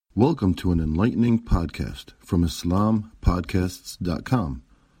Welcome to an enlightening podcast from IslamPodcasts.com.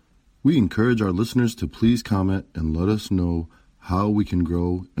 We encourage our listeners to please comment and let us know how we can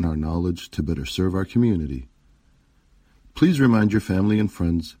grow in our knowledge to better serve our community. Please remind your family and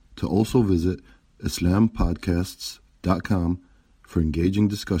friends to also visit IslamPodcasts.com for engaging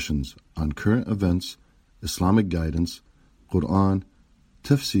discussions on current events, Islamic guidance, Quran,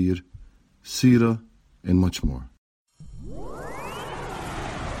 tafsir, seerah, and much more.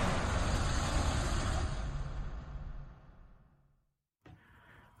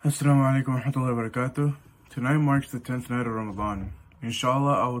 Assalamu alaikum wa rahmatullahi wa barakatuh. Tonight marks the 10th night of Ramadan.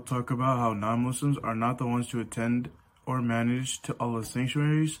 Inshallah, I will talk about how non-Muslims are not the ones to attend or manage to Allah's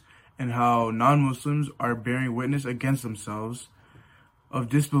sanctuaries, and how non-Muslims are bearing witness against themselves of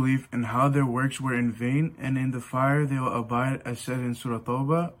disbelief, and how their works were in vain, and in the fire they will abide, as said in Surah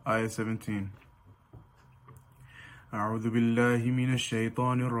Tawbah, Ayah 17. أعوذ بالله من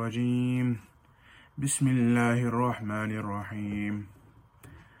الشيطان الرجيم بسم الله الرحمن الرحيم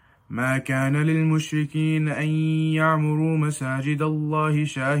ما كان للمشركين أن يعمروا مساجد الله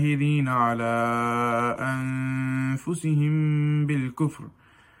شاهدين على أنفسهم بالكفر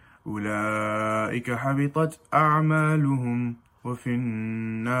أولئك حبطت أعمالهم وفي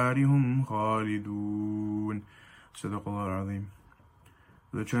النار هم خالدون. صدق الله العظيم.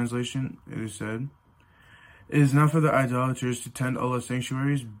 The translation, it is said, it is not for the idolaters to tend Allah's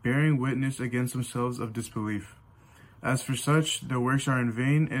sanctuaries, bearing witness against themselves of disbelief. As for such, their works are in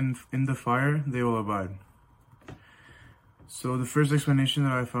vain, and in the fire they will abide. So the first explanation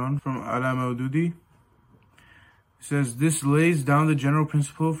that I found from Ala Maududi says, this lays down the general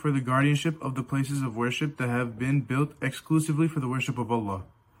principle for the guardianship of the places of worship that have been built exclusively for the worship of Allah.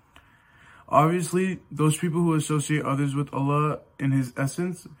 Obviously, those people who associate others with Allah in His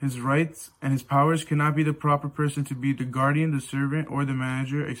essence, His rights, and His powers cannot be the proper person to be the guardian, the servant, or the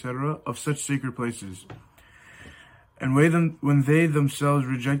manager, etc. of such sacred places. And when they themselves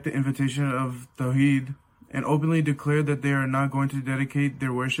reject the invitation of Tawheed and openly declare that they are not going to dedicate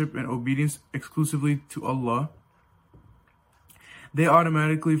their worship and obedience exclusively to Allah, they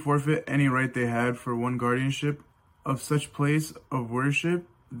automatically forfeit any right they had for one guardianship of such place of worship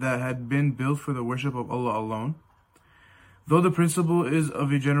that had been built for the worship of Allah alone. Though the principle is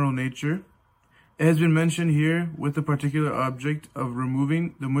of a general nature, it has been mentioned here with the particular object of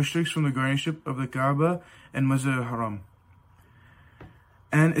removing the mushriks from the guardianship of the Kaaba and Masjid al-Haram,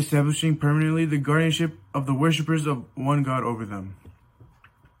 and establishing permanently the guardianship of the worshippers of one God over them.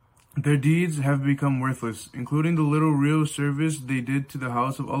 Their deeds have become worthless, including the little real service they did to the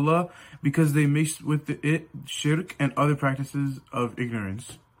house of Allah, because they mixed with it shirk and other practices of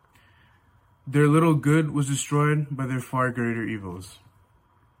ignorance. Their little good was destroyed by their far greater evils.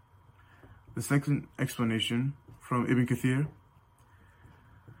 The second explanation from Ibn Kathir.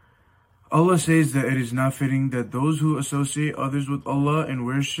 Allah says that it is not fitting that those who associate others with Allah in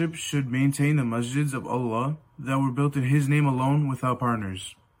worship should maintain the masjids of Allah that were built in His name alone without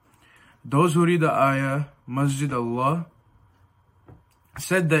partners. Those who read the ayah, Masjid Allah,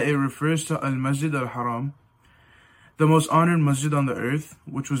 said that it refers to Al-Masjid Al-Haram, the most honored masjid on the earth,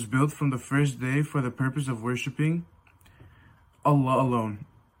 which was built from the first day for the purpose of worshipping Allah alone,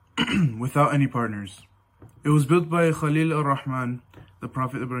 without any partners. It was built by Khalil ar-Rahman, the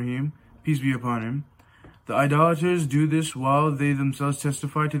Prophet Ibrahim, peace be upon him. The idolaters do this while they themselves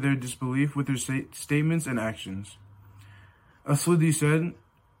testify to their disbelief with their statements and actions. As-Sudi said,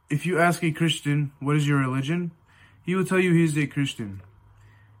 if you ask a Christian, what is your religion? He will tell you he is a Christian.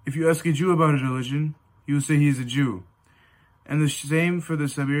 If you ask a Jew about his religion, he will say he is a Jew. And the same for the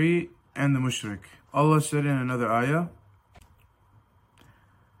Sabiri and the Mushrik. Allah said in another ayah,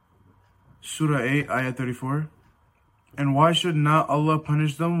 Surah 8, Ayah 34, and why should not Allah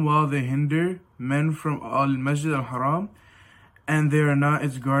punish them while they hinder men from Al-Masjid Al-Haram, and they are not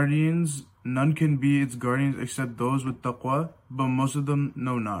its guardians? None can be its guardians except those with taqwa, but most of them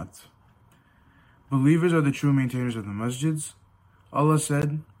know not. Believers are the true maintainers of the masjids. Allah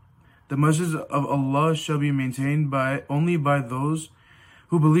said, the masjids of Allah shall be maintained only by those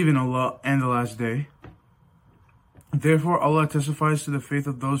who believe in Allah and the last day. Therefore, Allah testifies to the faith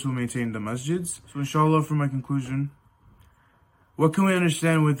of those who maintain the masjids. So inshallah, for my conclusion, what can we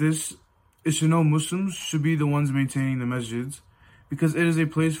understand with this is to know Muslims should be the ones maintaining the masjids, because it is a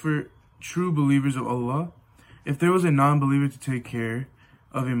place for true believers of Allah. If there was a non-believer to take care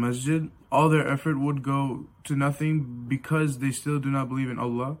of a masjid, all their effort would go to nothing, because they still do not believe in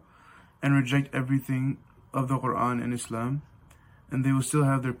Allah and reject everything of the Quran and Islam, and they will still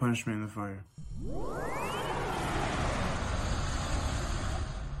have their punishment in the fire.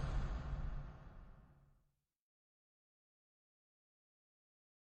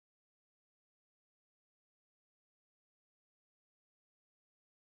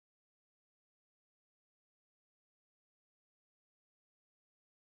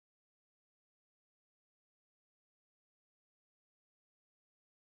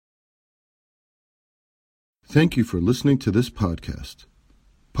 Thank you for listening to this podcast.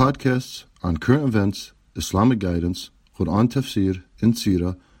 Podcasts on current events, Islamic guidance, Quran tafsir, and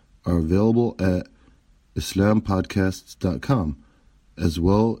seerah are available at islampodcasts.com as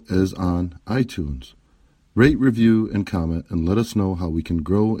well as on iTunes. Rate, review, and comment, and let us know how we can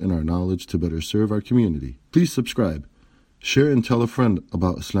grow in our knowledge to better serve our community. Please subscribe, share, and tell a friend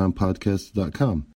about islampodcasts.com.